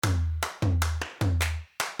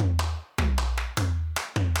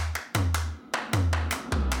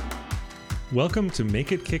Welcome to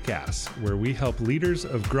Make It Kick Ass, where we help leaders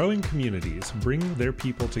of growing communities bring their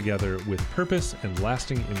people together with purpose and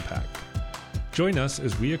lasting impact. Join us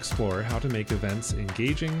as we explore how to make events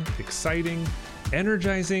engaging, exciting,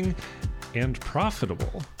 energizing, and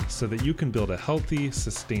profitable so that you can build a healthy,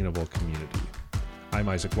 sustainable community. I'm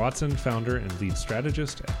Isaac Watson, founder and lead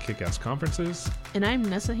strategist at Kick-Ass Conferences. And I'm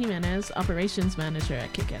Nessa Jimenez, operations manager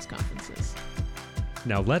at Kick-Ass Conferences.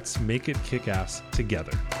 Now let's make it kick-ass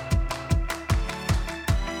together.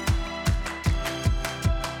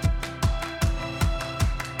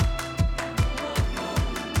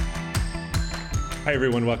 Hi,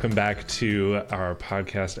 everyone. Welcome back to our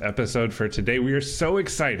podcast episode for today. We are so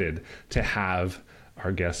excited to have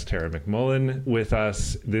our guest, Tara McMullin, with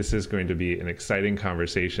us. This is going to be an exciting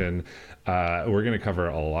conversation. We're going to cover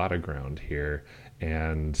a lot of ground here,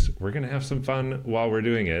 and we're going to have some fun while we're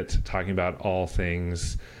doing it, talking about all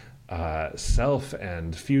things self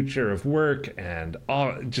and future of work and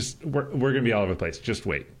all. Just we're going to be all over the place. Just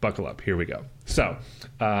wait, buckle up. Here we go. So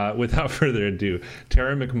without further ado,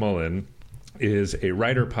 Tara McMullin is a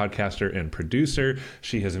writer, podcaster, and producer.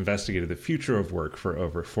 She has investigated the future of work for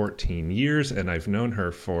over 14 years, and I've known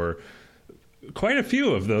her for quite a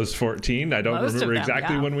few of those 14. I don't remember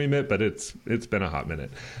exactly when we met, but it's been a hot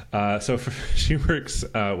minute. She works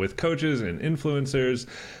with coaches and influencers,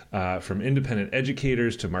 from independent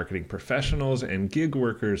educators to marketing professionals and gig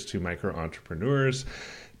workers to micro entrepreneurs.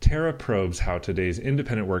 Tara probes how today's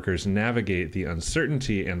independent workers navigate the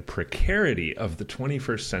uncertainty and precarity of the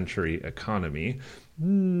 21st century economy.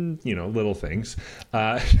 Little things.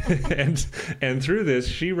 And through this,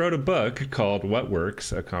 she wrote a book called What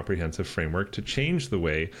Works, a comprehensive framework to change the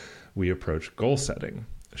way we approach goal setting.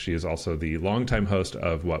 She is also the longtime host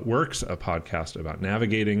of What Works, a podcast about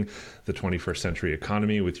navigating the 21st century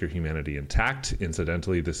economy with your humanity intact.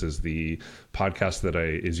 Incidentally, this is the podcast that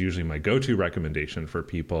is usually my go-to recommendation for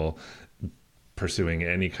people pursuing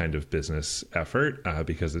any kind of business effort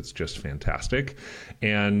because it's just fantastic.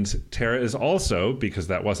 And Tara is also, because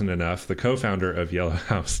that wasn't enough, the co-founder of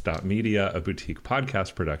YellowHouse.media, a boutique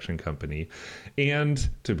podcast production company. And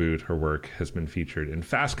to boot, her work has been featured in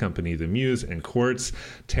Fast Company, The Muse, and Quartz.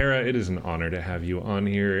 Tara, it is an honor to have you on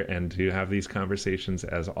here and to have these conversations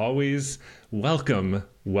as always. Welcome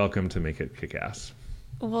to Make It Kick-Ass.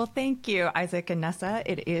 Well, thank you, Isaac and Nessa.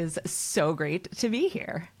 It is so great to be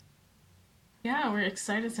here. Yeah, we're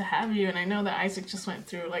excited to have you. And I know that Isaac just went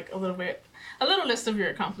through a little list of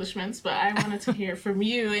your accomplishments, but I wanted to hear from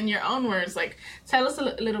you in your own words. Tell us a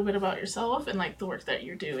little bit about yourself and the work that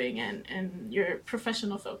you're doing and your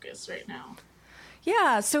professional focus right now.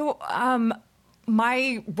 Yeah. So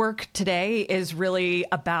my work today is really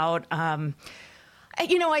about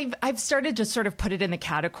I've started to sort of put it in the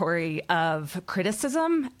category of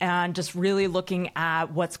criticism and just really looking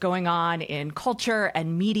at what's going on in culture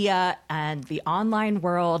and media and the online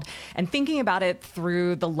world and thinking about it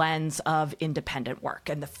through the lens of independent work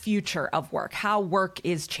and the future of work, how work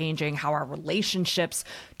is changing, how our relationships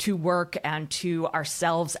to work and to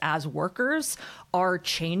ourselves as workers are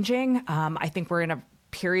changing. I think we're in a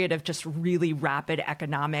period of just really rapid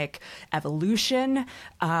economic evolution.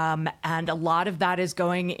 And a lot of that is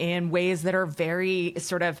going in ways that are very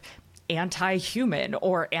sort of anti-human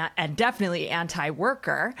and definitely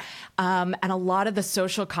anti-worker. And a lot of the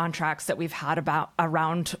social contracts that we've had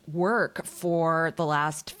around work for the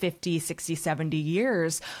last 50, 60, 70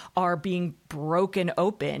 years are being broken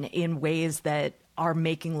open in ways that are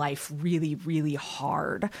making life really, really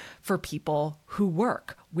hard for people who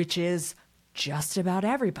work, which is just about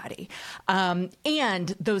everybody.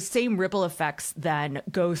 And those same ripple effects then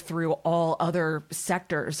go through all other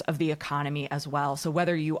sectors of the economy as well. So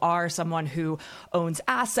whether you are someone who owns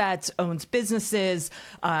assets, owns businesses,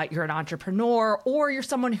 you're an entrepreneur, or you're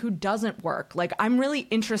someone who doesn't work, I'm really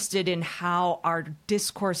interested in how our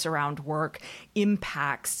discourse around work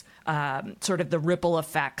impacts sort of the ripple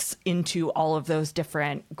effects into all of those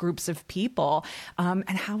different groups of people, and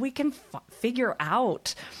how we can figure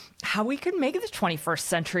out how we can make the 21st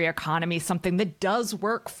century economy something that does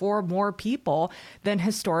work for more people than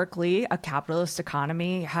historically a capitalist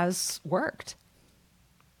economy has worked.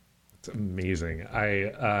 It's amazing.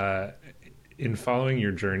 In following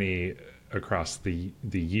your journey across the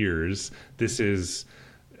years, this is,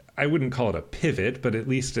 I wouldn't call it a pivot, but at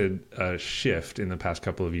least a shift in the past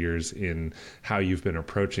couple of years in how you've been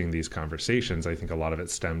approaching these conversations. I think a lot of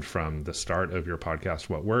it stemmed from the start of your podcast,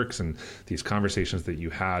 What Works, and these conversations that you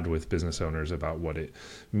had with business owners about what it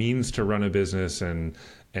means to run a business and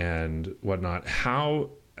whatnot.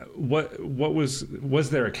 Was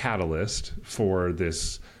there a catalyst for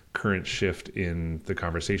this current shift in the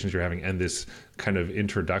conversations you're having and this kind of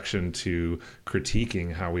introduction to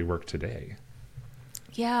critiquing how we work today?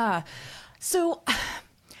 Yeah. So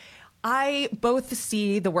I both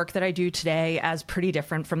see the work that I do today as pretty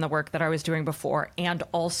different from the work that I was doing before, and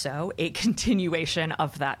also a continuation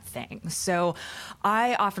of that thing. So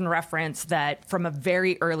I often reference that from a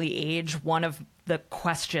very early age, one of the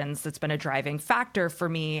questions that's been a driving factor for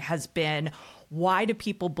me has been, why do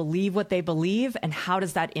people believe what they believe, and how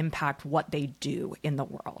does that impact what they do in the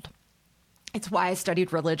world? It's why I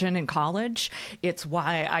studied religion in college. It's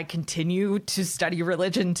why I continue to study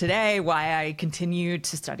religion today, why I continue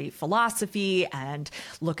to study philosophy and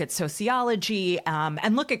look at sociology,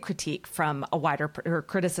 and look at critique from a wider, or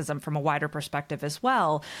criticism from a wider perspective as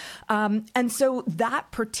well. And so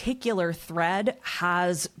that particular thread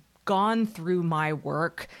has gone through my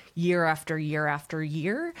work year after year after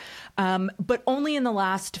year, but only in the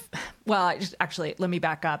last, well, actually, let me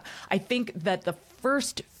back up. I think that the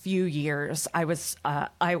first few years I was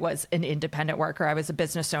an independent worker, I was a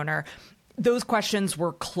business owner, those questions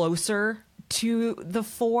were closer to the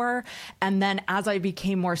fore. And then as I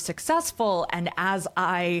became more successful and as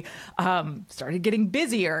I started getting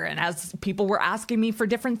busier and as people were asking me for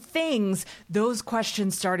different things, those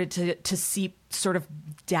questions started to seep sort of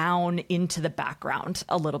down into the background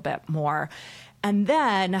a little bit more. And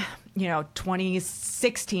then,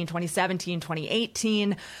 2016, 2017,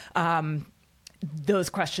 2018, those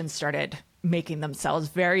questions started making themselves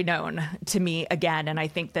very known to me again. And I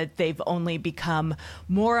think that they've only become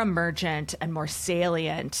more emergent and more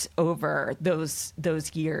salient over those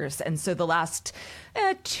years. And so the last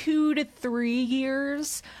 2 to 3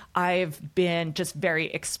 years, I've been just very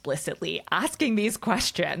explicitly asking these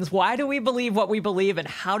questions. Why do we believe what we believe, and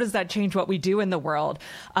how does that change what we do in the world?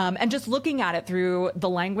 And just looking at it through the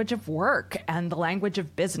language of work and the language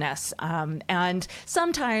of business, and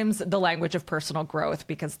sometimes the language of personal growth,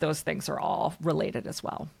 because those things are all related as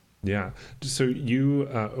well. Yeah. So you,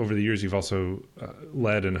 over the years, you've also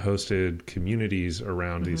led and hosted communities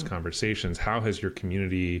around these conversations. How has your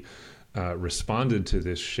community responded to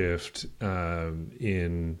this shift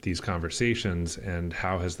in these conversations, and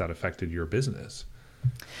how has that affected your business?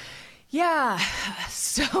 Yeah.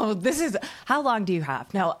 So this is, how long do you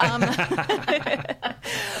have? No. I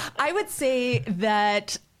would say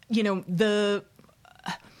that, the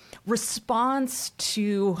response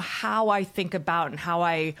to how I think about and how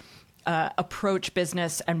I approach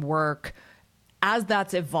business and work, as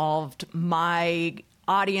that's evolved, my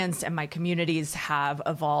audience and my communities have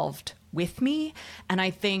evolved with me. And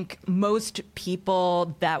I think most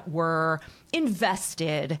people that were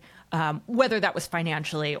invested, whether that was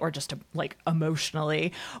financially or just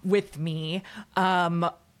emotionally with me,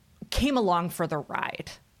 came along for the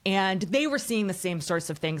ride. And they were seeing the same sorts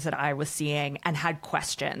of things that I was seeing and had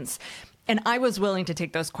questions. And I was willing to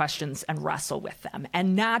take those questions and wrestle with them.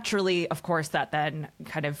 And naturally, of course, that then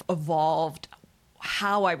kind of evolved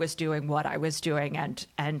how I was doing what I was doing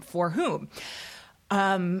and for whom.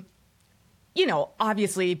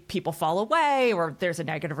 Obviously people fall away, or there's a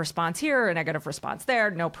negative response here, a negative response there,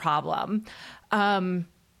 no problem.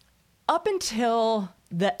 Up until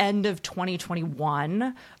the end of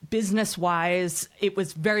 2021, business-wise, it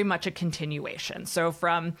was very much a continuation. So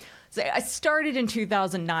I started in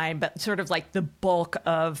 2009, but sort of like the bulk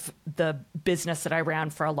of the business that I ran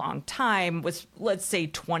for a long time was, let's say,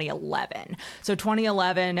 2011. So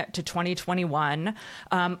 2011 to 2021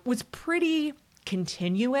 was pretty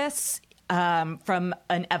continuous. From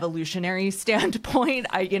an evolutionary standpoint,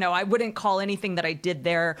 I wouldn't call anything that I did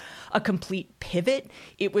there a complete pivot.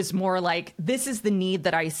 It was more like, this is the need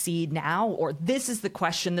that I see now, or this is the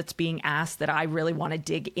question that's being asked that I really want to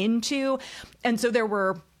dig into. And so there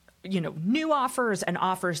were, new offers and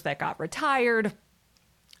offers that got retired.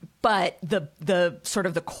 But the sort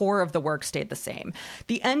of the core of the work stayed the same.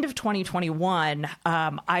 The end of 2021,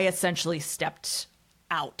 I essentially stepped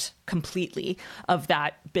out completely of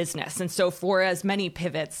that business. And so for as many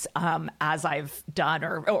pivots as I've done,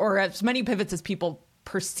 or as many pivots as people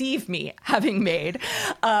perceive me having made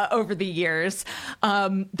over the years,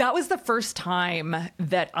 that was the first time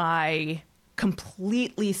that I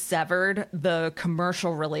completely severed the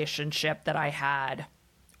commercial relationship that I had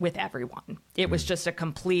with everyone. It was just a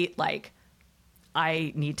complete,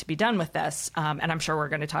 I need to be done with this. And I'm sure we're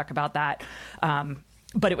going to talk about that.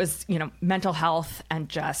 But it was, mental health and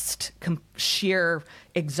just sheer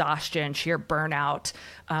exhaustion, sheer burnout,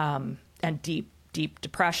 and deep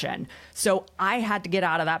depression. So I had to get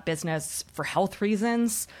out of that business for health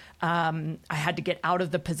reasons. I had to get out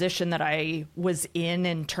of the position that I was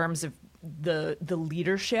in terms of the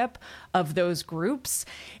leadership of those groups.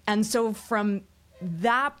 And so from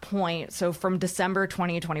that point, so from December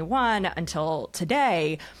 2021 until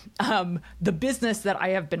today, the business that I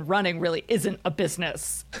have been running really isn't a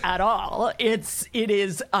business at all. It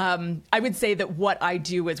is, I would say that what I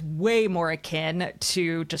do is way more akin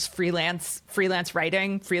to just freelance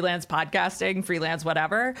writing, freelance podcasting, freelance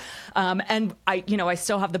whatever. And I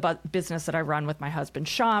still have the business that I run with my husband,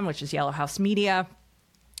 Sean, which is Yellow House Media.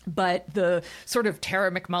 But the sort of Tara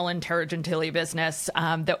McMullin, Tara Gentili business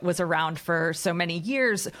that was around for so many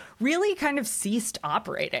years really kind of ceased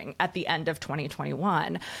operating at the end of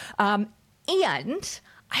 2021. And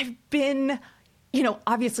I've been,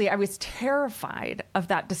 obviously I was terrified of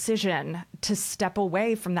that decision to step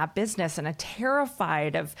away from that business, and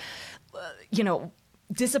terrified of,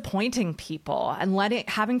 disappointing people and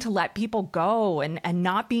having to let people go and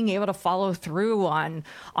not being able to follow through on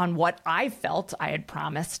what I felt I had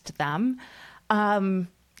promised them.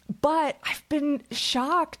 But I've been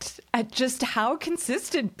shocked at just how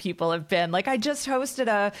consistent people have been. Like, I just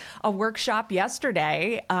hosted a workshop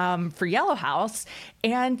yesterday for Yellow House,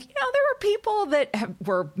 and there were people that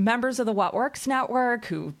were members of the What Works Network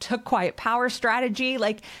who took Quiet Power strategy.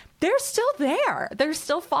 Like, they're still there. They're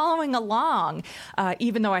still following along,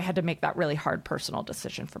 even though I had to make that really hard personal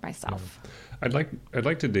decision for myself. Yeah. I'd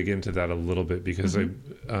like to dig into that a little bit, because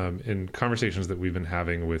in conversations that we've been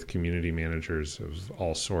having with community managers of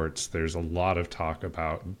all sorts, there's a lot of talk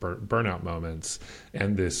about burnout moments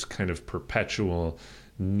and this kind of perpetual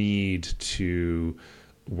need to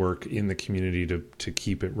work in the community to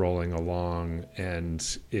keep it rolling along.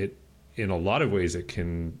 And in a lot of ways, it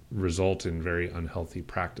can result in very unhealthy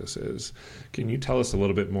practices. Can you tell us a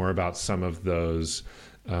little bit more about some of those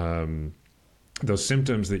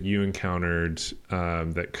symptoms that you encountered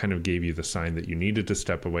that kind of gave you the sign that you needed to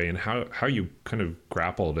step away, and how you kind of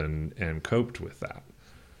grappled and coped with that?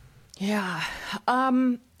 Yeah.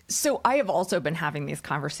 So I have also been having these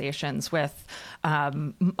conversations with,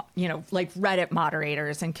 like Reddit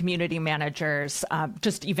moderators and community managers,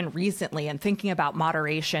 just even recently, and thinking about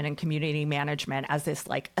moderation and community management as this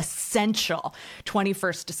like essential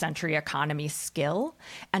 21st century economy skill,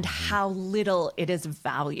 and how little it is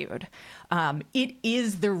valued. It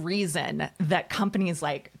is the reason that companies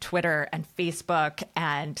like Twitter and Facebook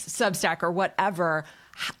and Substack or whatever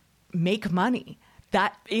make money.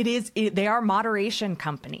 They are moderation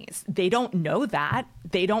companies. They don't know that.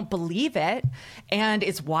 They don't believe it. And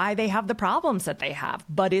it's why they have the problems that they have,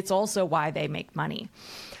 but it's also why they make money.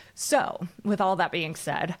 So with all that being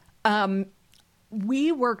said,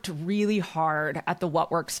 we worked really hard at the What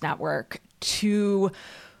Works Network to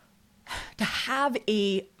have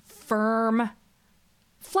a firm,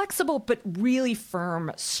 flexible, but really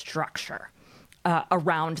firm structure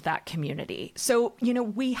around that community. So,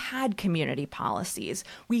 we had community policies.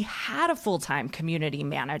 We had a full-time community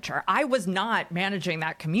manager. I was not managing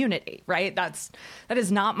that community, right? That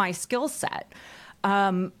is not my skill set.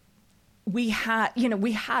 We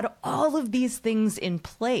had all of these things in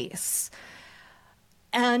place,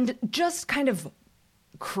 and just kind of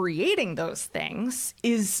creating those things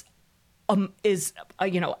is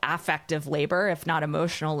affective labor, if not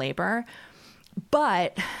emotional labor.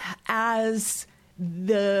 But as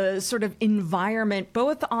the sort of environment,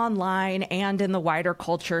 both online and in the wider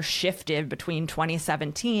culture, shifted between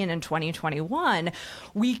 2017 and 2021,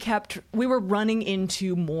 we were running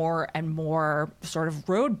into more and more sort of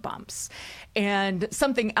road bumps. And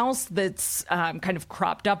something else that's kind of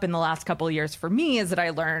cropped up in the last couple of years for me is that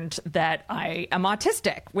I learned that I am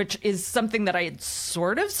autistic, which is something that I had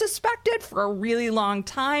sort of suspected for a really long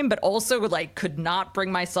time, but also could not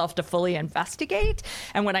bring myself to fully investigate.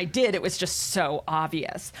 And when I did, it was just so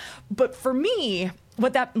obvious. But for me,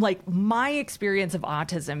 my experience of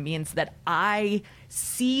autism means that I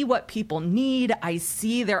see what people need. I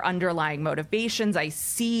see their underlying motivations. I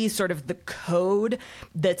see sort of the code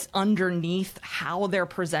that's underneath how they're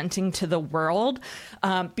presenting to the world,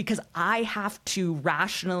 because I have to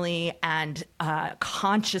rationally and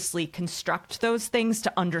consciously construct those things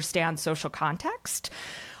to understand social context.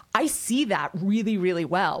 I see that really, really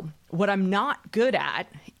well. What I'm not good at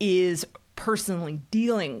is personally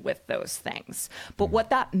dealing with those things. But what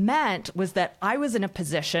that meant was that I was in a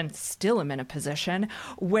position, still am in a position,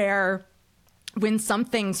 where when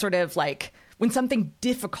something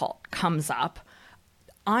difficult comes up,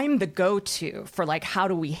 I'm the go-to for how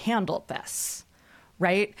do we handle this,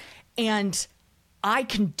 right? And I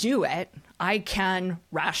can do it. I can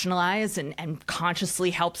rationalize and consciously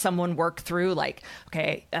help someone work through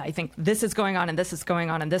okay, I think this is going on and this is going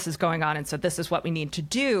on and this is going on. And so this is what we need to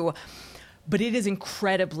do. But it is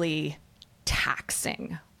incredibly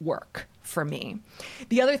taxing work for me.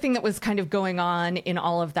 The other thing that was kind of going on in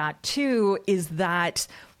all of that too is that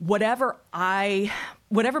whatever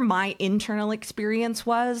my internal experience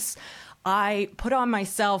was, I put on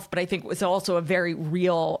myself, but I think it was also a very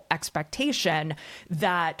real expectation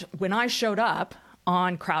that when I showed up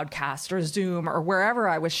on Crowdcast or Zoom or wherever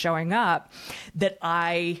I was showing up, that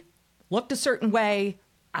I looked a certain way,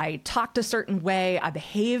 I talked a certain way, I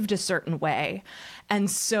behaved a certain way. And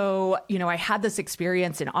so, I had this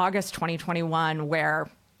experience in August 2021 where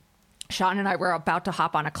Sean and I were about to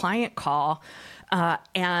hop on a client call,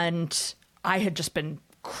 and I had just been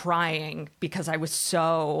crying because I was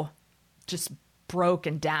so just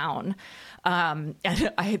broken down. And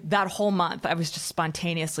that whole month, I was just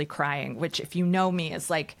spontaneously crying, which, if you know me, is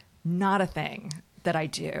like not a thing that I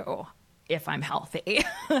do if I'm healthy.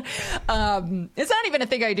 It's not even a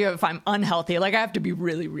thing I do if I'm unhealthy. Like, I have to be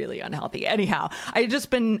really, really unhealthy. Anyhow, I had just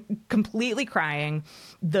been completely crying.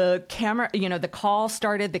 The camera, the call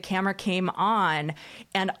started, the camera came on,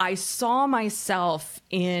 and I saw myself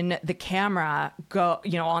in the camera go,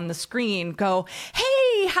 on the screen go,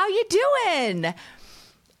 "Hey, how you doing?"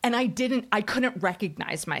 And I couldn't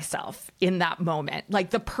recognize myself in that moment.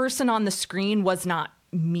 Like, the person on the screen was not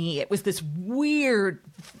me. It was this weird,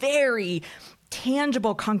 very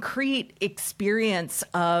tangible, concrete experience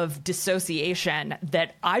of dissociation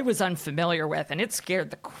that I was unfamiliar with, and it scared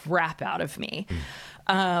the crap out of me.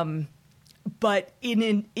 But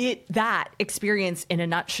that experience in a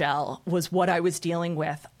nutshell was what I was dealing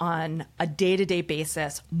with on a day-to-day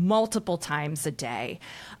basis, multiple times a day.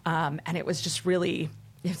 And it was just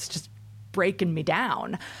breaking me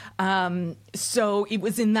down. So it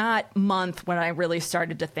was in that month when I really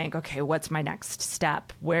started to think, okay, what's my next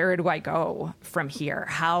step? Where do I go from here?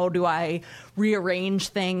 How do I rearrange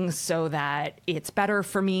things so that it's better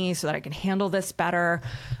for me, so that I can handle this better?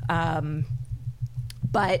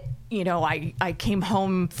 But, I came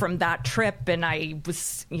home from that trip and I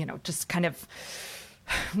was, just kind of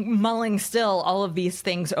mulling still all of these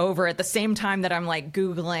things over at the same time that I'm like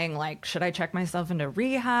Googling, like, should I check myself into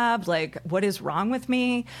rehab? Like, what is wrong with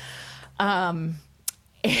me? So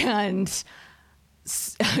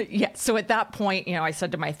at that point, I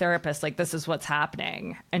said to my therapist, like, this is what's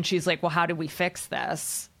happening. And she's like, well, how do we fix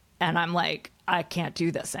this? And I'm like, I can't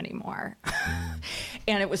do this anymore.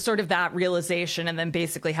 And it was sort of that realization, and then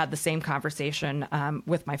basically had the same conversation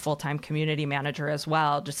with my full-time community manager as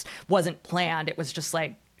well. Just wasn't planned. It was just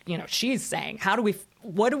like, she's saying,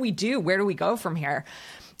 what do we do? Where do we go from here?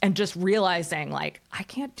 And just realizing, like, I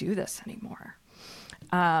can't do this anymore.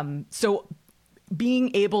 So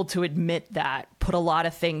being able to admit that put a lot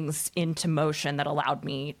of things into motion that allowed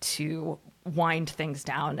me to wind things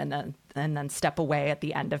down and then step away at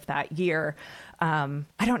the end of that year. I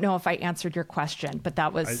don't know if I answered your question, but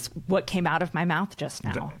that was what came out of my mouth just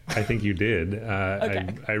now. I think you did.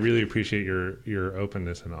 Okay. I really appreciate your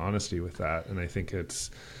openness and honesty with that. And I think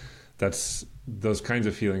those kinds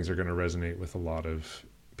of feelings are going to resonate with a lot of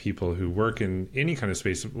people who work in any kind of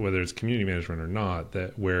space, whether it's community management or not,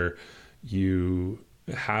 that where you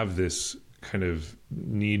have this kind of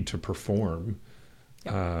need to perform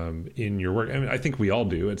in your work. I mean, I think we all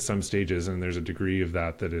do at some stages, and there's a degree of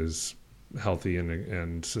that is healthy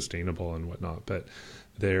and sustainable and whatnot. But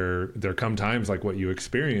there come times like what you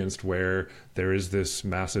experienced where there is this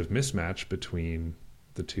massive mismatch between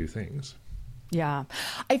the two things. Yeah.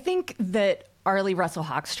 I think that Arlie Russell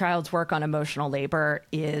Hochschild's work on emotional labor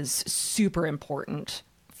is super important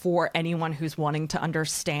for anyone who's wanting to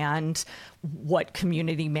understand what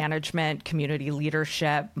community management, community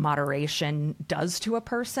leadership, moderation does to a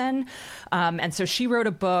person. And so she wrote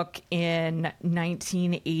a book in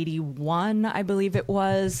 1981, I believe it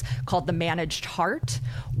was, called The Managed Heart,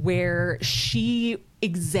 where she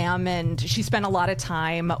spent a lot of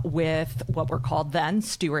time with what were called then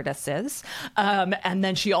stewardesses. And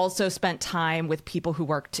then she also spent time with people who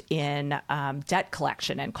worked in debt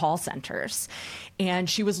collection and call centers. And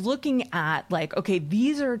she was looking at, like, okay,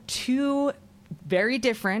 these are two very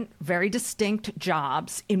different, very distinct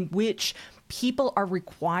jobs in which people are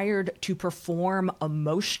required to perform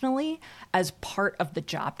emotionally as part of the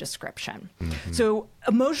job description. Mm-hmm. So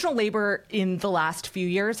emotional labor in the last few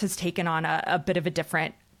years has taken on a bit of a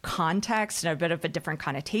different context and a bit of a different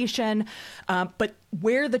connotation. But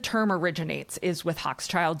where the term originates is with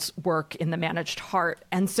Hochschild's work in The Managed Heart.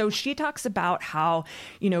 And so she talks about how,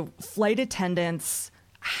 flight attendants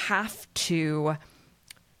have to,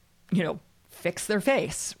 fix their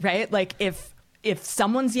face, right? Like if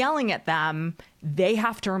someone's yelling at them, they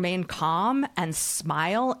have to remain calm and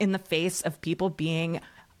smile in the face of people being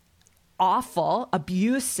awful,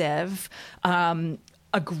 abusive,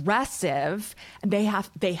 aggressive, they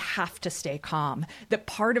have to stay calm. That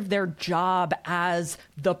part of their job as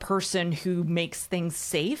the person who makes things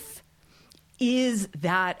safe is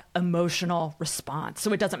that emotional response.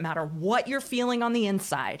 So it doesn't matter what you're feeling on the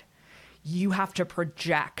inside, you have to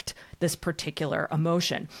project this particular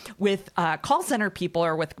emotion. With call center people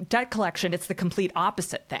or with debt collection, it's the complete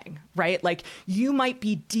opposite thing, right? Like you might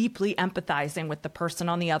be deeply empathizing with the person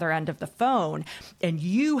on the other end of the phone, and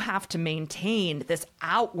you have to maintain this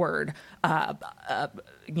outward,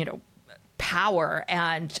 power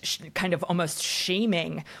and kind of almost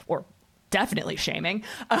shaming or definitely shaming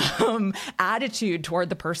attitude toward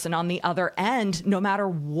the person on the other end, no matter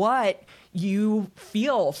what you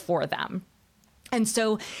feel for them. And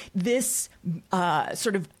so this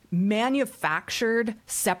sort of manufactured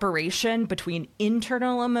separation between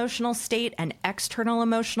internal emotional state and external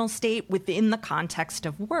emotional state within the context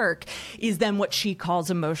of work is then what she calls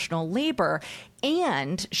emotional labor.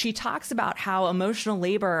 And she talks about how emotional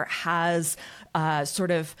labor has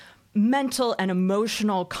sort of mental and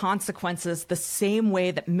emotional consequences the same way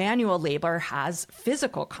that manual labor has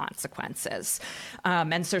physical consequences.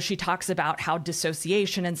 And so she talks about how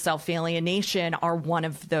dissociation and self-alienation are one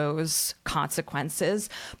of those consequences,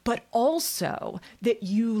 but also that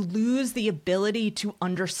you lose the ability to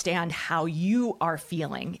understand how you are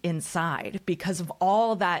feeling inside because of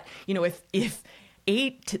all that, if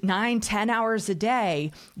 8, 9, 10 hours a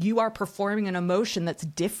day, you are performing an emotion that's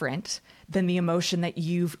different than the emotion that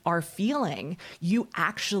you are feeling, you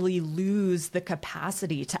actually lose the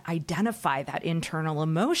capacity to identify that internal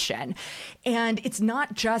emotion. And it's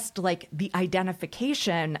not just like the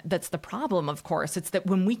identification that's the problem, of course. It's that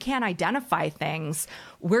when we can't identify things,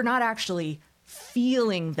 we're not actually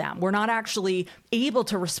feeling them. We're not actually able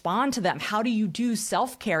to respond to them. How do you do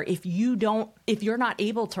self-care if you're not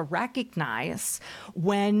able to recognize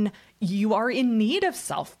when you are in need of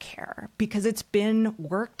self-care because it's been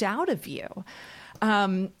worked out of you?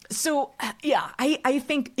 I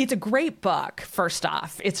think it's a great book. First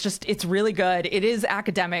off, it's really good. It is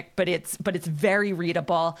academic, but it's very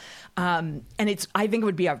readable. And I think it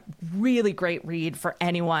would be a really great read for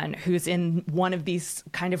anyone who's in one of these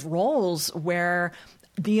kind of roles where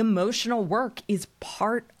the emotional work is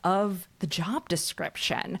part of the job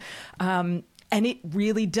description. And it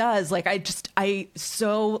really does. Like, I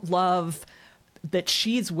so love that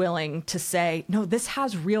she's willing to say, no, this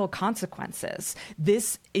has real consequences.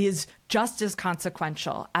 This is just as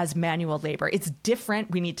consequential as manual labor. It's different.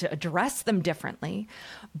 We need to address them differently,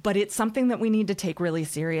 but it's something that we need to take really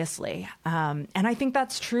seriously. And I think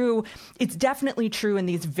that's true. It's definitely true in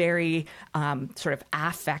these very sort of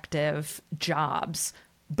affective jobs.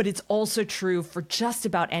 But it's also true for just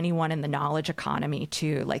about anyone in the knowledge economy,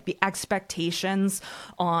 too. Like the expectations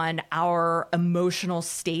on our emotional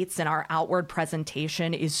states and our outward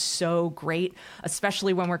presentation is so great,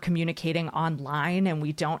 especially when we're communicating online and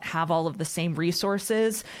we don't have all of the same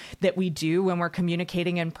resources that we do when we're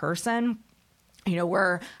communicating in person.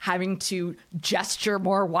 We're having to gesture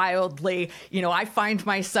more wildly. I find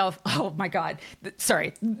myself, oh my God,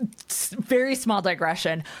 sorry, very small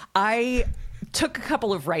digression. I took a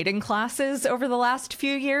couple of writing classes over the last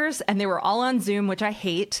few years, and they were all on Zoom, which I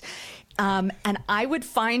hate. And I would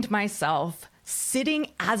find myself sitting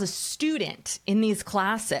as a student in these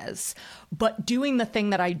classes, but doing the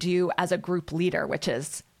thing that I do as a group leader, which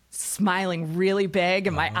is smiling really big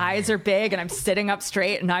and my eyes are big and I'm sitting up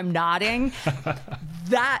straight and I'm nodding.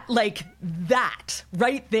 That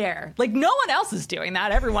right there, like no one else is doing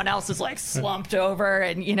that. Everyone else is like slumped over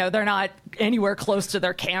and, they're not anywhere close to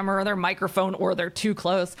their camera or their microphone or they're too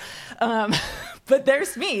close. But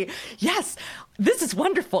there's me. Yes, this is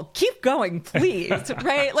wonderful. Keep going, please.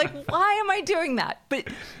 Right? Like, why am I doing that? But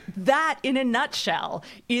that, in a nutshell,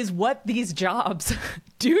 is what these jobs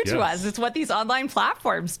do to us. It's what these online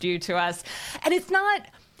platforms do to us. And it's not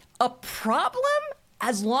a problem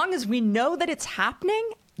as long as we know that it's happening,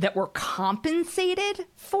 that we're compensated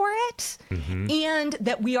for it, and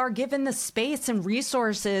that we are given the space and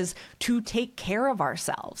resources to take care of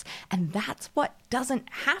ourselves. And that's what doesn't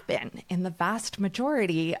happen in the vast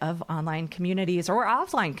majority of online communities or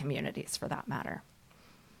offline communities, for that matter.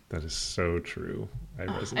 That is so true.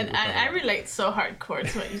 I relate so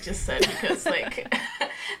hardcore to what you just said because, like,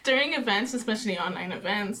 during events, especially online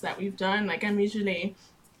events that we've done, like, I'm usually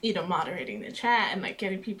moderating the chat and like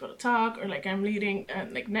getting people to talk, or like I'm leading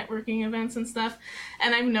like networking events and stuff.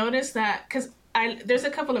 And I've noticed that because there's a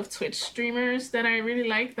couple of Twitch streamers that I really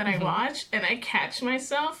like that I watch, and I catch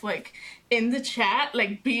myself like in the chat,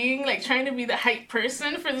 like being like trying to be the hype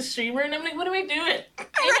person for the streamer, and I'm like, what am I doing?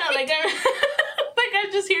 Like I'm like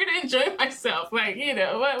I'm just here to enjoy myself. Like,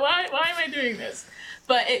 why am I doing this?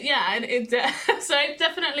 But so I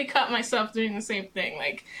definitely caught myself doing the same thing,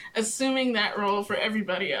 like assuming that role for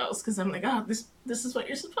everybody else, because I'm like, oh, this is what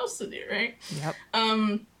you're supposed to do, right? Yep.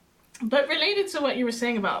 But related to what you were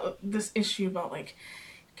saying about this issue about like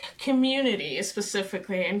community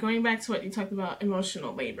specifically, and going back to what you talked about,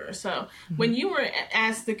 emotional labor. So when you were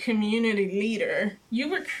as the community leader, you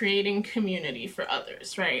were creating community for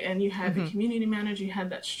others, right? And you had the community manager, you had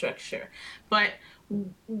that structure. But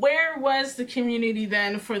where was the community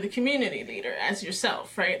then for the community leader as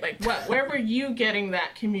yourself, right? Like where were you getting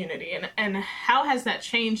that community, and how has that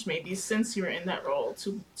changed maybe since you were in that role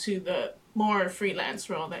to the more freelance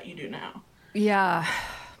role that you do now? Yeah.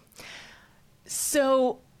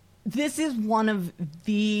 So this is one of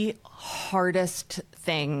the hardest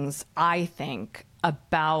things, I think,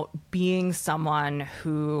 about being someone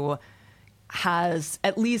who has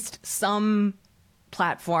at least some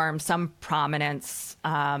platform, some prominence,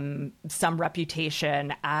 some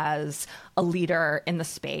reputation as a leader in the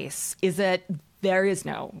space, is that there is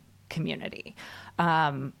no community.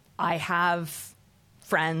 I have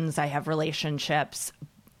friends, I have relationships,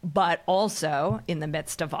 but also in the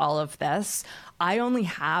midst of all of this, I only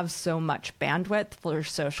have so much bandwidth for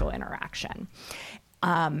social interaction.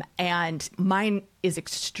 And mine is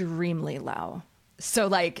extremely low. So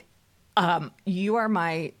like, you are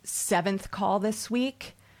my 7th call this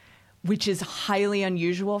week, which is highly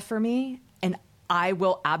unusual for me. And I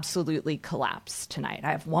will absolutely collapse tonight.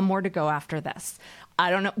 I have one more to go after this. I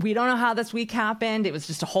don't know. We don't know how this week happened. It was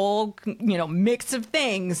just a whole, mix of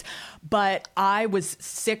things. But I was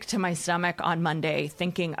sick to my stomach on Monday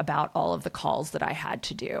thinking about all of the calls that I had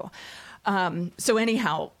to do. So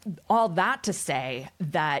anyhow, all that to say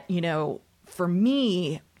that, for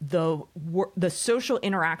me, the social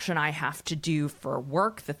interaction I have to do for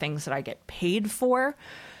work, the things that I get paid for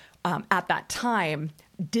at that time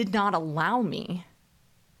did not allow me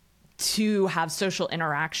to have social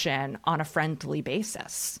interaction on a friendly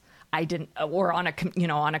basis. I didn't, or on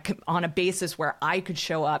a basis where I could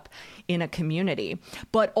show up in a community.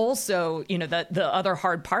 But also, the other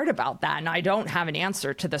hard part about that, and I don't have an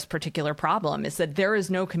answer to this particular problem, is that there is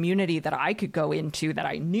no community that I could go into that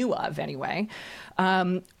I knew of anyway,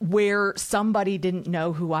 where somebody didn't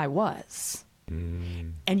know who I was.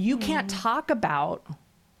 And you can't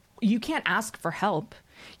you can't ask for help.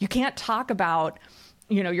 You can't talk about,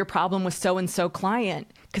 your problem with so-and-so client,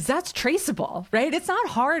 because that's traceable, right? It's not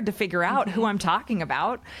hard to figure out who I'm talking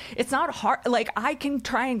about. It's not hard. Like, I can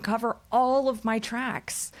try and cover all of my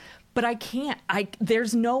tracks, but I can't.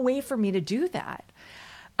 There's no way for me to do that.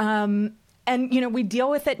 And, we deal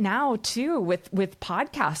with it now too with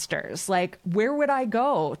podcasters. Like, where would I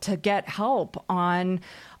go to get help on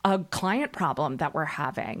a client problem that we're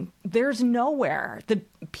having? There's nowhere. The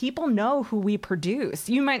people know who we produce.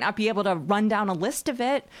 You might not be able to run down a list of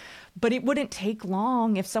it, but it wouldn't take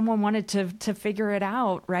long if someone wanted to figure it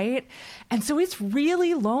out, right? And so it's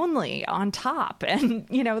really lonely on top. And,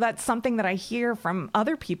 that's something that I hear from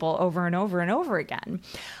other people over and over and over again.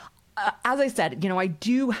 As I said, I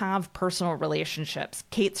do have personal relationships.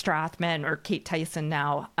 Kate Strathman, or Kate Tyson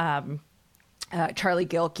now, Charlie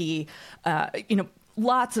Gilkey,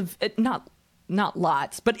 lots of, not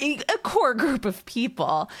lots, but a core group of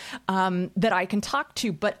people that I can talk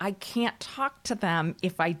to, but I can't talk to them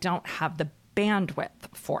if I don't have the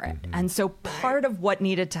bandwidth for it. And so part of what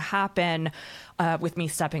needed to happen with me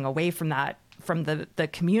stepping away from the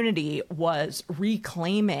community was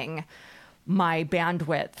reclaiming my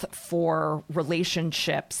bandwidth for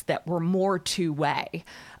relationships that were more two-way.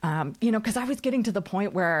 Because I was getting to the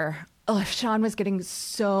point where Sean was getting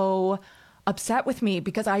so upset with me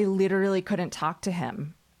because I literally couldn't talk to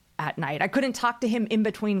him at night. I couldn't talk to him in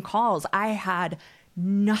between calls. I had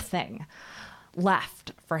nothing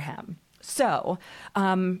left for him. So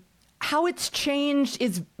how it's changed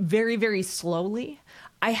is very, very slowly.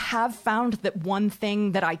 I have found that one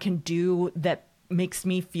thing that I can do that makes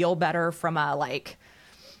me feel better from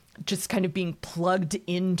just kind of being plugged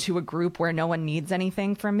into a group where no one needs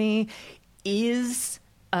anything from me is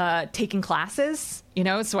taking classes,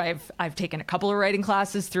 so I've taken a couple of writing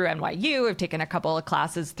classes through NYU. I've taken a couple of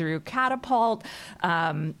classes through Catapult.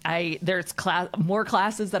 There's more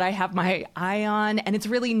classes that I have my eye on, and it's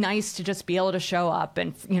really nice to just be able to show up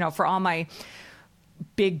and, for all my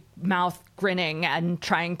big mouth grinning and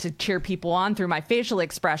trying to cheer people on through my facial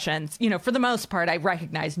expressions, for the most part, I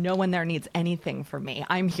recognize no one there needs anything from me.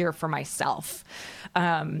 I'm here for myself,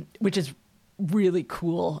 which is really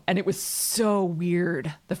cool. And it was so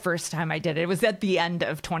weird the first time I did it. It was at the end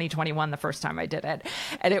of 2021, the first time I did it.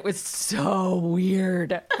 And it was so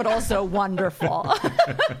weird, but also wonderful.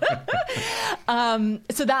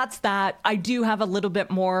 So that's that. I do have a little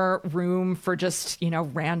bit more room for just,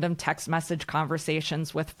 random text message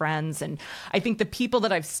conversations with friends. And I think the people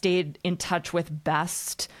that I've stayed in touch with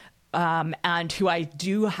best, and who I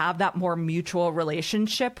do have that more mutual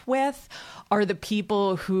relationship with, are the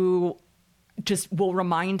people who just will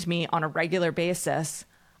remind me on a regular basis,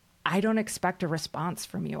 I don't expect a response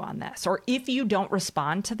from you on this. Or if you don't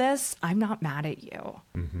respond to this, I'm not mad at you.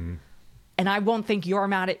 Mm-hmm. And I won't think you're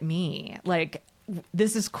mad at me. Like,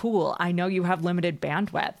 this is cool. I know you have limited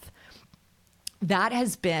bandwidth. That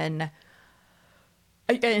has been,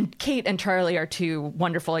 and Kate and Charlie are two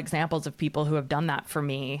wonderful examples of people who have done that for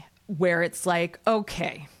me, where it's like,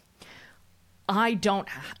 okay,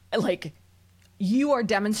 you are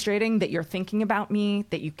demonstrating that you're thinking about me,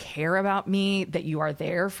 that you care about me, that you are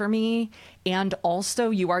there for me. And also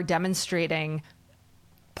you are demonstrating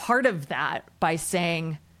part of that by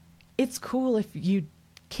saying, it's cool if you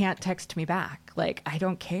can't text me back. Like, I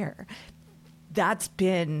don't care. That's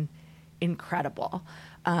been incredible.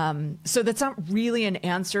 So that's not really an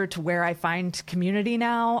answer to where I find community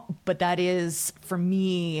now, but that is, for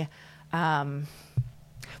me,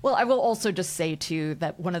 well, I will also just say, too,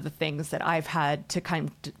 that one of the things that I've had to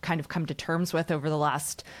kind of come to terms with over the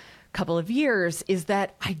last couple of years is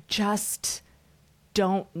that I just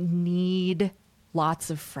don't need lots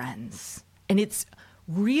of friends. And it's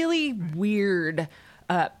really weird.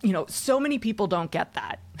 So many people don't get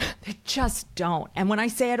that. They just don't. And when I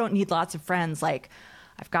say I don't need lots of friends, like,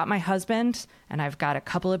 I've got my husband and I've got a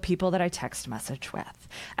couple of people that I text message with.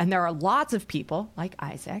 And there are lots of people like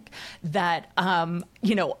Isaac that,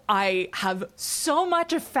 I have so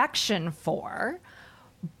much affection for,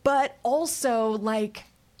 but also like,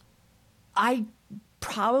 I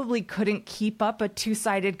probably couldn't keep up a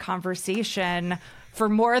two-sided conversation for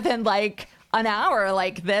more than like an hour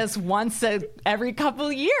like this once every couple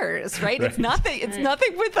of years, right? It's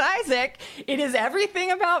nothing with Isaac. It is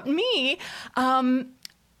everything about me.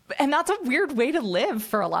 And that's a weird way to live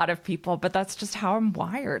for a lot of people, but that's just how I'm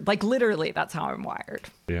wired. Like, literally, that's how I'm wired.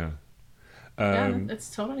 Yeah.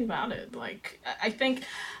 It's totally valid. Like, I think,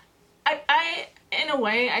 I in a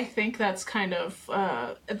way, I think that's kind of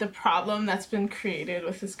the problem that's been created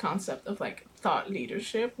with this concept of like thought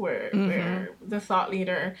leadership, where the thought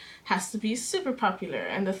leader has to be super popular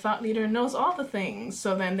and the thought leader knows all the things.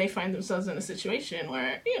 So then they find themselves in a situation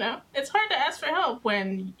where, it's hard to ask for help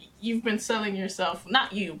when you've been selling yourself,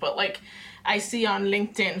 not you, but like I see on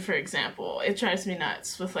LinkedIn, for example, it drives me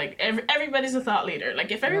nuts with like everybody's a thought leader.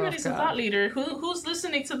 Like, if everybody's a thought leader, who's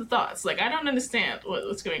listening to the thoughts? Like, I don't understand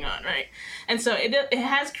what's going on, right? And so it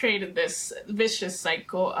has created this vicious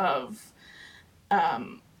cycle of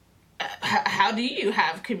how do you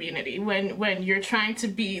have community when you're trying to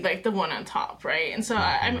be like the one on top, right? And so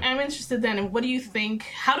I'm interested then in, what do you think,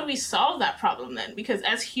 how do we solve that problem then? Because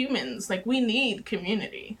as humans, like, we need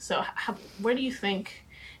community. So where do you think,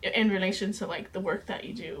 in relation to like the work that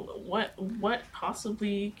you do, what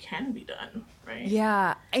possibly can be done, right?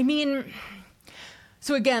 Yeah, I mean,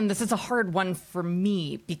 so again, this is a hard one for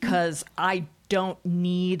me because I don't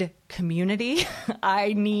need community.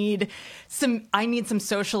 I need some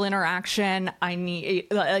social interaction. I need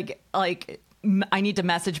I need to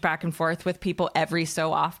message back and forth with people every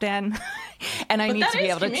so often, and I need to be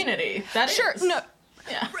able to community. That sure, is. No,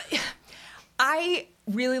 yeah. I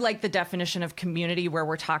really like the definition of community where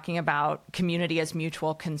we're talking about community as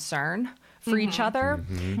mutual concern for each other.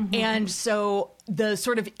 And so the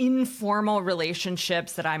sort of informal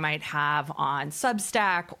relationships that I might have on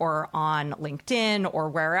Substack or on LinkedIn or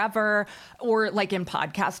wherever, or like in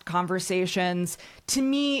podcast conversations, to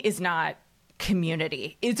me is not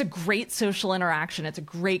community. It's a great social interaction. It's a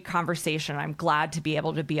great conversation. I'm glad to be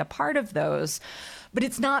able to be a part of those. But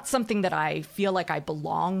it's not something that I feel like I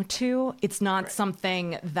belong to. It's not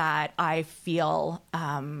something that I feel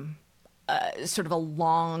sort of a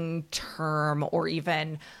long-term or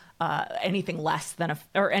even anything less than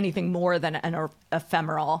or anything more than an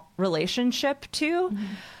ephemeral relationship to.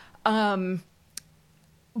 But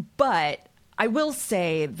I will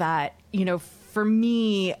say that, for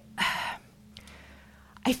me,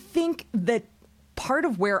 I think that part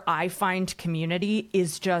of where I find community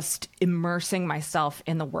is just immersing myself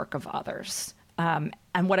in the work of others. And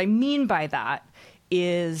what I mean by that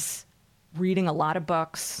is reading a lot of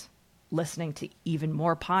books, listening to even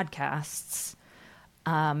more podcasts.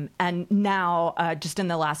 And now, just in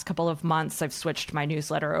the last couple of months, I've switched my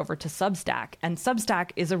newsletter over to Substack. And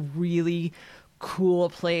Substack is a really cool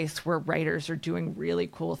place where writers are doing really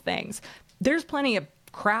cool things. There's plenty of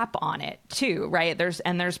crap on it too, right? There's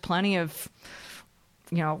plenty of,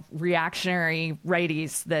 reactionary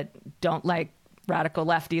righties that don't like radical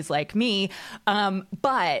lefties like me.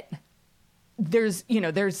 But there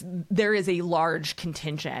is a large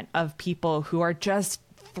contingent of people who are just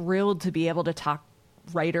thrilled to be able to talk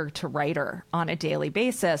writer to writer on a daily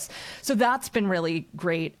basis. So that's been really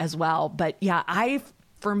great as well. But yeah, I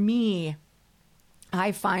find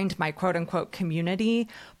my quote unquote community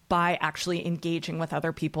by actually engaging with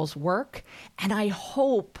other people's work. And I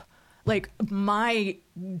hope, like, my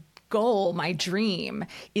goal, my dream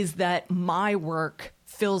is that my work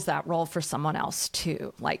fills that role for someone else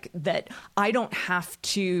too. Like, that I don't have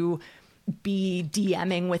to be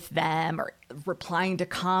DMing with them or replying to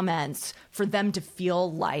comments for them to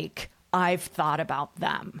feel like I've thought about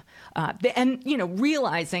them. And,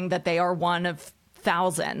 realizing that they are one of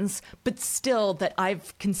thousands, but still that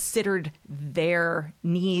I've considered their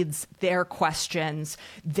needs, their questions,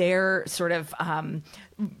 their sort of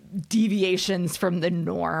deviations from the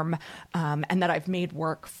norm, and that I've made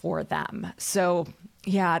work for them. So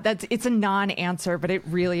yeah, it's a non-answer, but it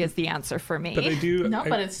really is the answer for me. But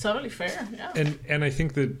but it's totally fair. Yeah. And I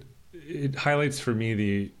think that it highlights for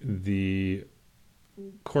me the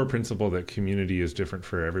core principle that community is different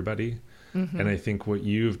for everybody. Mm-hmm. And I think what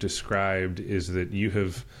you've described is that you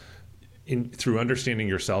have, through understanding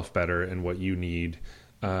yourself better and what you need,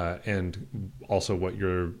 and also what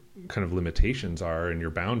your kind of limitations are and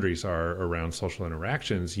your boundaries are around social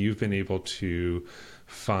interactions, you've been able to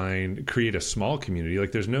create a small community.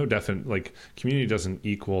 Like, there's no definite, community doesn't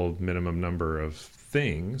equal minimum number of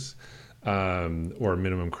things, or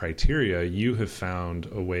minimum criteria. You have found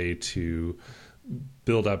a way to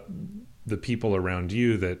build up the people around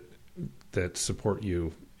you that support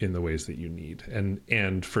you in the ways that you need.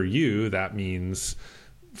 And for you, that means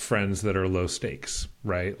friends that are low stakes,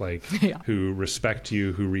 right? Who respect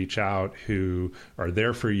you, who reach out, who are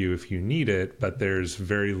there for you if you need it, but there's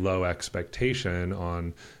very low expectation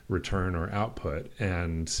on return or output.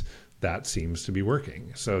 And that seems to be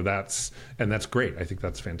working. So that's great. I think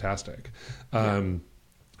that's fantastic.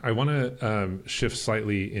 I want to shift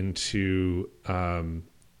slightly into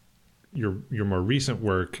your more recent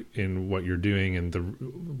work in what you're doing. And the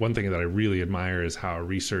one thing that I really admire is how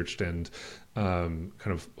researched and kind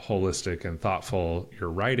of holistic and thoughtful your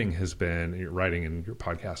writing has been, your writing and your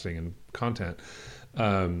podcasting and content.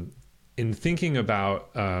 In thinking about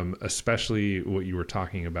especially what you were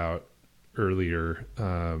talking about earlier,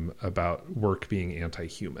 about work being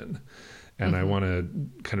anti-human. And I want to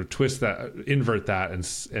kind of invert that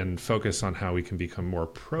and focus on how we can become more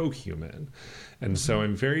pro-human. And so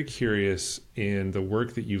I'm very curious, in the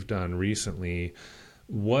work that you've done recently,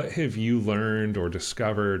 what have you learned or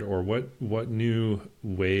discovered, or what new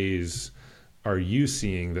ways are you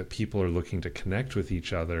seeing that people are looking to connect with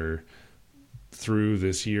each other through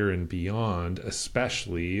this year and beyond,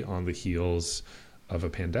 especially on the heels of a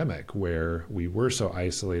pandemic where we were so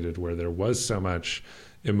isolated, where there was so much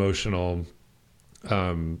emotional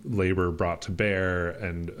labor brought to bear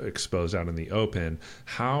and exposed out in the open?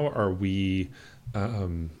 How are we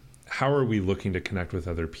looking to connect with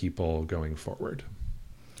other people going forward?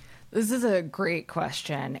 This is a great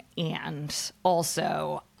question. And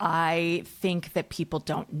also, I think that people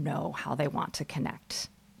don't know how they want to connect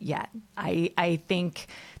yet. I think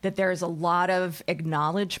that there's a lot of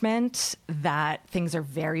acknowledgement that things are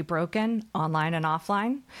very broken online and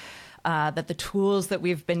offline. That the tools that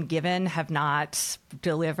we've been given have not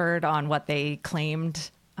delivered on what they claimed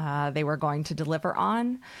they were going to deliver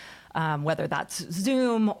on, whether that's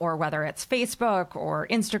Zoom or whether it's Facebook or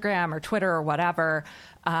Instagram or Twitter or whatever.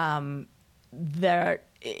 We're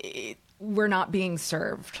not being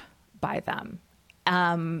served by them.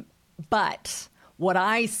 But what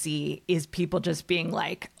I see is people just being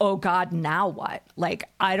like, oh God, now what?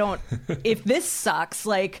 If this sucks,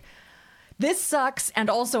 this sucks, and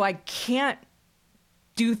also I can't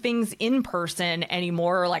do things in person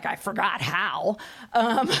anymore. I forgot how,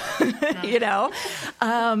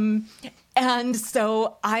 and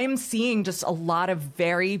so I'm seeing just a lot of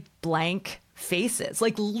very blank faces.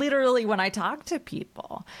 Literally, when I talk to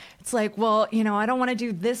people, it's well, I don't want to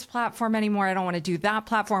do this platform anymore. I don't want to do that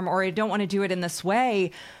platform, or I don't want to do it in this way,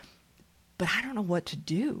 but I don't know what to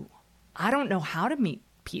do. I don't know how to meet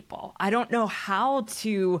people. I don't know how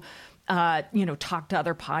to talk to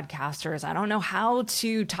other podcasters. I don't know how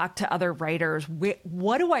to talk to other writers.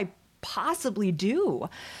 What do I possibly do?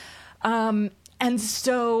 And And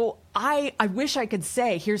so I wish I could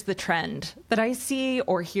say, here's the trend that I see,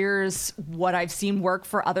 or here's what I've seen work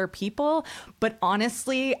for other people. But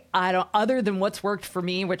honestly, I don't, other than what's worked for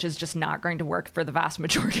me, which is just not going to work for the vast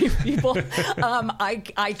majority of people,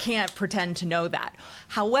 I can't pretend to know that.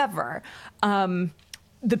 However,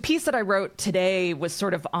 the piece that I wrote today was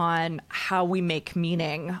sort of on how we make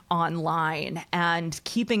meaning online, and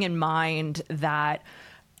keeping in mind that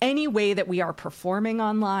any way that we are performing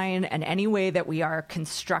online and any way that we are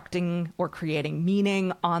constructing or creating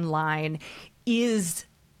meaning online is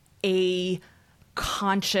a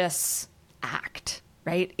conscious act,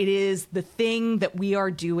 right? It is the thing that we are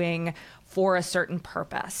doing for a certain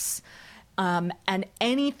purpose. And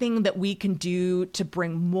anything that we can do to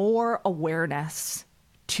bring more awareness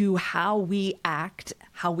to how we act,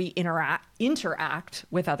 how we interact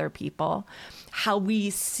with other people, how we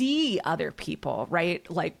see other people, right?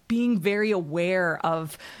 Like being very aware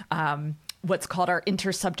of what's called our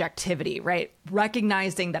intersubjectivity, right?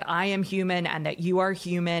 Recognizing that I am human and that you are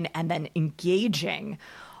human, and then engaging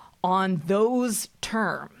on those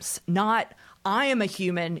terms, not I am a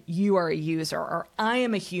human, you are a user, or I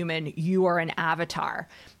am a human, you are an avatar,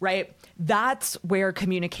 right? That's where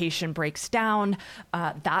communication breaks down.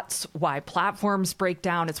 That's why platforms break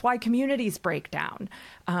down. It's why communities break down.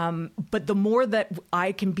 But the more that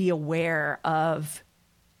I can be aware of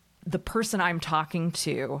the person I'm talking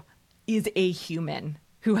to is a human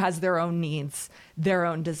who has their own needs, their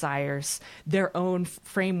own desires, their own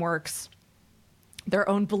frameworks, their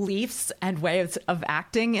own beliefs and ways of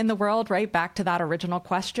acting in the world, right? Back to that original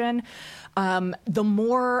question. The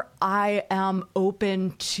more I am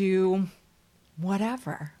open to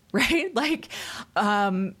whatever, right? Like,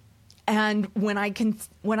 and when I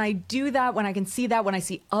do that, when I can see that, when I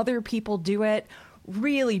see other people do it,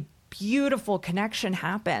 really beautiful connection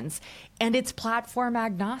happens. And it's platform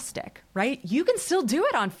agnostic, right? You can still do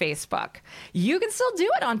it on Facebook. You can still do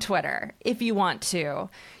it on Twitter if you want to.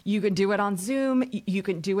 You can do it on Zoom. You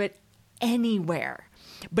can do it anywhere.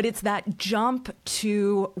 But it's that jump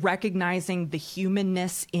to recognizing the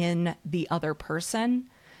humanness in the other person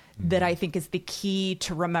that I think is the key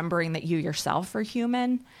to remembering that you yourself are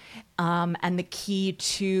human, and the key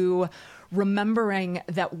to remembering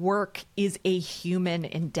that work is a human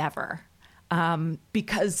endeavor,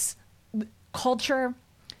 because culture,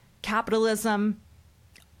 capitalism,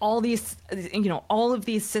 all of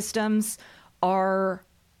these systems are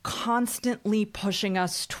constantly pushing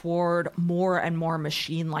us toward more and more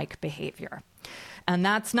machine-like behavior. And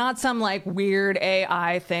that's not some like weird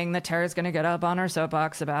AI thing that Tara's going to get up on her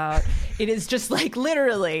soapbox about. It is just like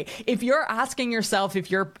literally, if you're asking yourself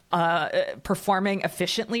if you're performing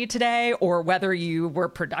efficiently today or whether you were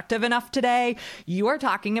productive enough today, you are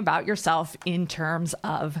talking about yourself in terms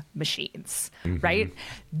of machines, right?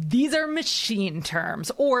 These are machine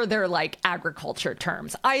terms, or they're like agriculture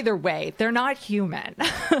terms. Either way, they're not human.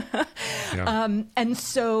 Yeah. And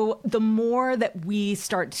so the more that we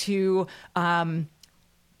start to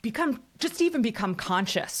become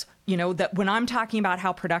conscious, that when I'm talking about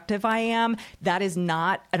how productive I am, that is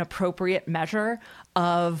not an appropriate measure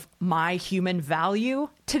of my human value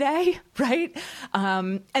today, right?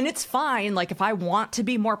 And it's fine. Like if I want to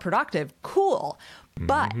be more productive, cool.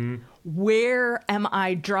 But where am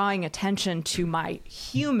I drawing attention to my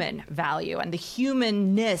human value and the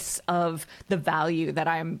humanness of the value that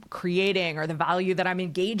I'm creating, or the value that I'm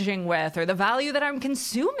engaging with, or the value that I'm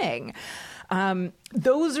consuming?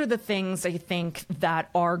 Those are the things I think that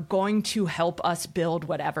are going to help us build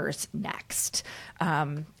whatever's next.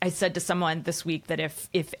 I said to someone this week that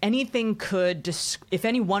if any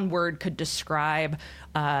one word could describe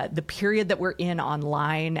the period that we're in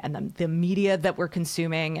online and the media that we're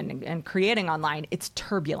consuming and creating online, it's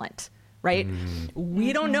turbulent, right?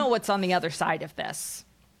 We don't know what's on the other side of this.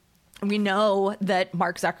 We know that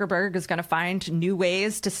Mark Zuckerberg is going to find new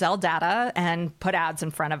ways to sell data and put ads in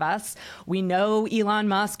front of us. We know Elon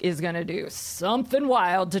Musk is going to do something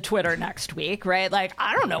wild to Twitter next week, right? Like,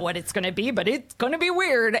 I don't know what it's going to be, but it's going to be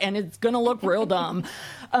weird and it's going to look real dumb.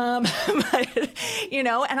 And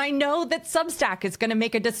I know that Substack is going to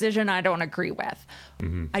make a decision I don't agree with.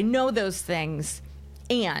 I know those things.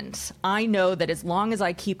 And I know that as long as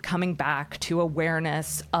I keep coming back to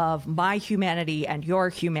awareness of my humanity and your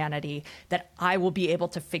humanity, that I will be able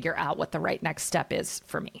to figure out what the right next step is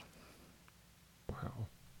for me. Wow.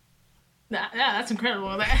 Yeah, that's incredible.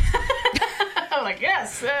 I'm like,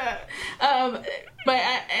 yes. And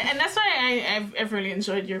that's why I've really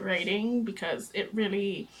enjoyed your writing, because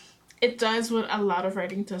it does what a lot of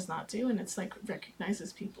writing does not do, and it's like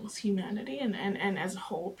recognizes people's humanity and as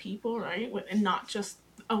whole people, right? And not just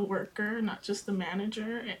a worker, not just the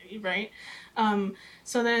manager, right?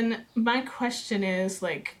 So then my question is,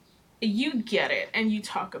 like, you get it and you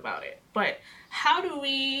talk about it, but how do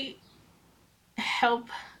we help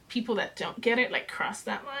people that don't get it, like, cross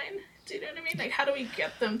that line? Do you know what I mean? Like, how do we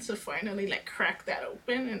get them to finally, like, crack that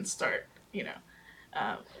open and start,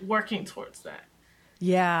 working towards that?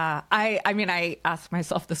 Yeah, I mean, I ask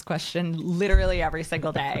myself this question literally every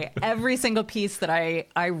single day. Every single piece that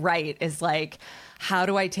I write is like, how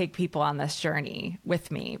do I take people on this journey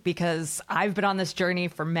with me? Because I've been on this journey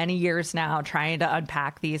for many years now, trying to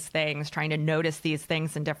unpack these things, trying to notice these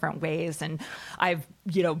things in different ways. And I've,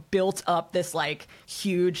 built up this like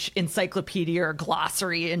huge encyclopedia or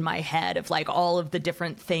glossary in my head of like all of the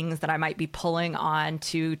different things that I might be pulling on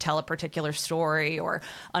to tell a particular story or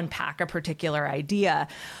unpack a particular idea.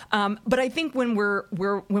 But I think when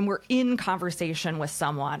we're in conversation with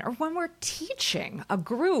someone, or when we're teaching a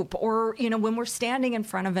group, or when we're standing in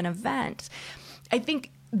front of an event, I think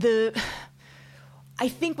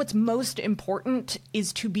what's most important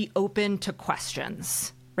is to be open to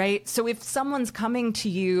questions. Right? So if someone's coming to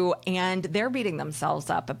you and they're beating themselves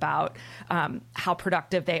up about how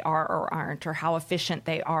productive they are or aren't, or how efficient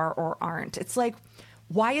they are or aren't, it's like,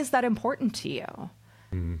 why is that important to you?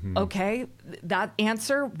 Mm-hmm. Okay, that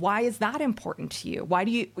answer, why is that important to you? Why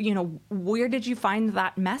do you, where did you find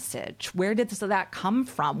that message? Where did that come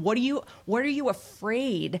from? What are you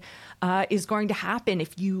afraid is going to happen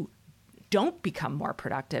if you don't become more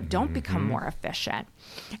productive, don't become more efficient?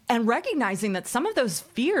 And recognizing that some of those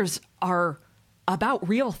fears are about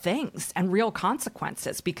real things and real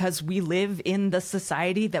consequences, because we live in the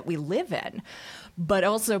society that we live in. But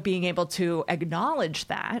also being able to acknowledge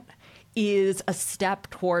that is a step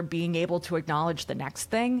toward being able to acknowledge the next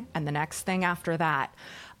thing and the next thing after that.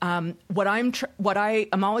 What I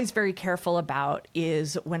am always very careful about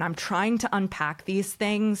is, when I'm trying to unpack these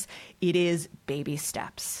things, it is baby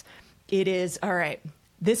steps. It is, all right,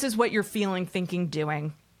 this is what you're feeling, thinking,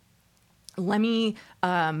 doing. Let me,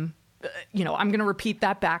 I'm going to repeat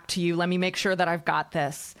that back to you. Let me make sure that I've got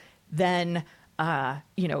this. Then,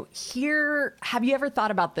 here, have you ever thought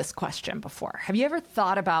about this question before? Have you ever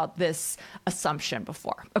thought about this assumption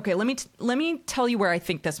before? Okay, let me tell you where I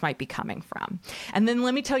think this might be coming from. And then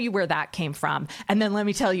let me tell you where that came from. And then let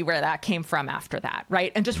me tell you where that came from after that,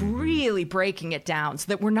 right? And just really breaking it down so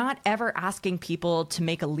that we're not ever asking people to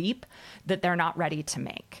make a leap that they're not ready to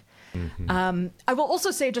make. Mm-hmm. I will also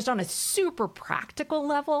say, just on a super practical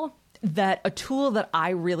level, that a tool that I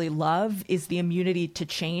really love is the Immunity to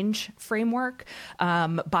Change framework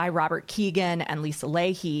by Robert Keegan and Lisa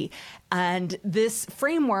Leahy. And this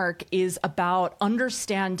framework is about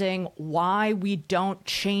understanding why we don't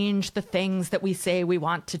change the things that we say we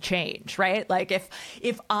want to change, right? Like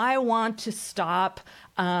if I want to stop,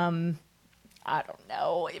 I don't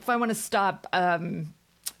know, if I want to stop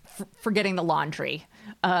forgetting the laundry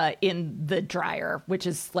in the dryer, which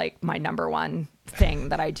is like my number one thing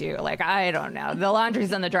that I do. Like, I don't know, the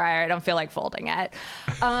laundry's in the dryer, I don't feel like folding it.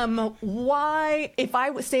 Why, if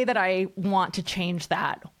I say that I want to change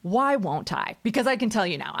that, why won't I? Because I can tell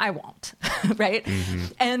you now, I won't, right?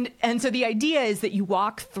 Mm-hmm. And so the idea is that you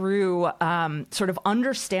walk through sort of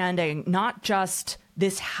understanding not just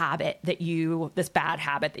this bad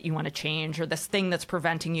habit that you want to change, or this thing that's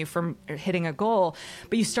preventing you from hitting a goal,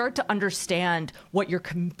 but you start to understand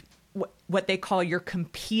what they call your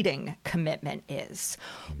competing commitment is.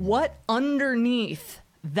 What underneath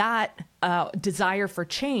that desire for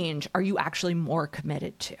change are you actually more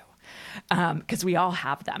committed to? Because we all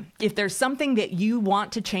have them. If there's something that you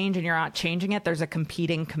want to change and you're not changing it, there's a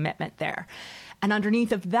competing commitment there. And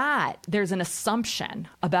underneath of that, there's an assumption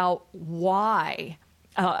about why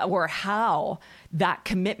or how that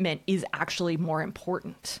commitment is actually more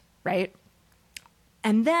important, right?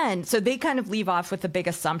 And then, so they kind of leave off with the big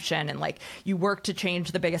assumption, and like, you work to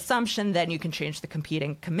change the big assumption, then you can change the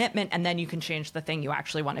competing commitment, and then you can change the thing you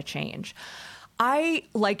actually want to change. I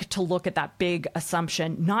like to look at that big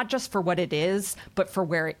assumption, not just for what it is, but for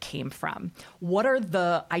where it came from. What are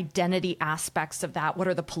the identity aspects of that? What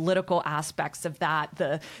are the political aspects of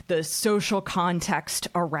that? The social context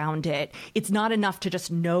around it? It's not enough to just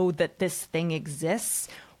know that this thing exists.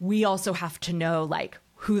 We also have to know, like,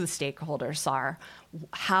 who the stakeholders are,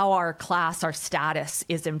 how our class, our status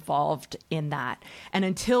is involved in that. And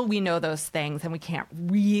until we know those things, then we can't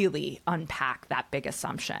really unpack that big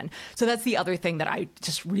assumption. So that's the other thing that I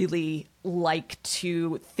just really like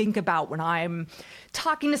to think about when I'm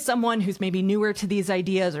talking to someone who's maybe newer to these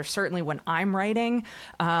ideas, or certainly when I'm writing.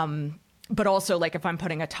 but also like if I'm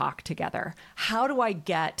putting a talk together, how do I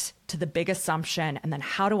get to the big assumption? And then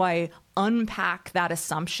how do I unpack that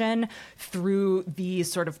assumption through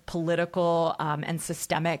these sort of political and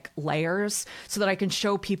systemic layers so that I can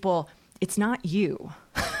show people it's not you.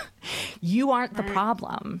 You aren't the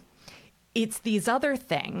problem. It's these other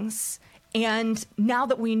things. And now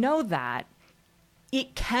that we know that,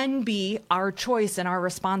 it can be our choice and our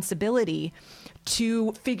responsibility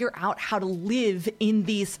to figure out how to live in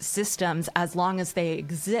these systems as long as they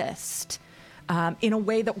exist in a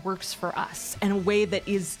way that works for us, and a way that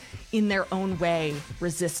is in their own way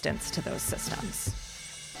resistance to those systems.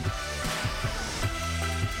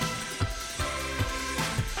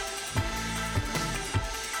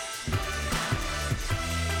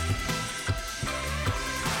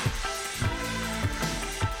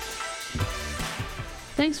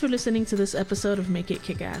 Thanks for listening to this episode of Make It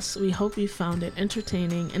Kick-Ass. We hope you found it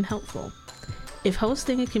entertaining and helpful. If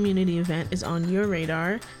hosting a community event is on your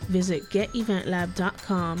radar, visit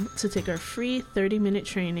geteventlab.com to take our free 30-minute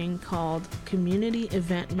training called Community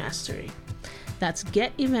Event Mastery. That's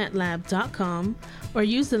geteventlab.com, or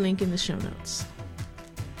use the link in the show notes.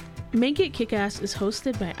 Make It Kick-Ass is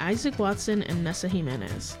hosted by Isaac Watson and Nessa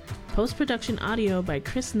Jimenez. Post-production audio by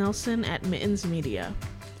Chris Nelson at Mittens Media.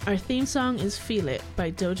 Our theme song is Feel It by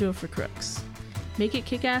Dojo for Crooks. Make It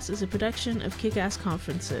Kick-Ass is a production of Kick-Ass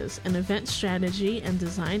Conferences, an event strategy and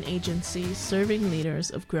design agency serving leaders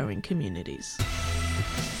of growing communities.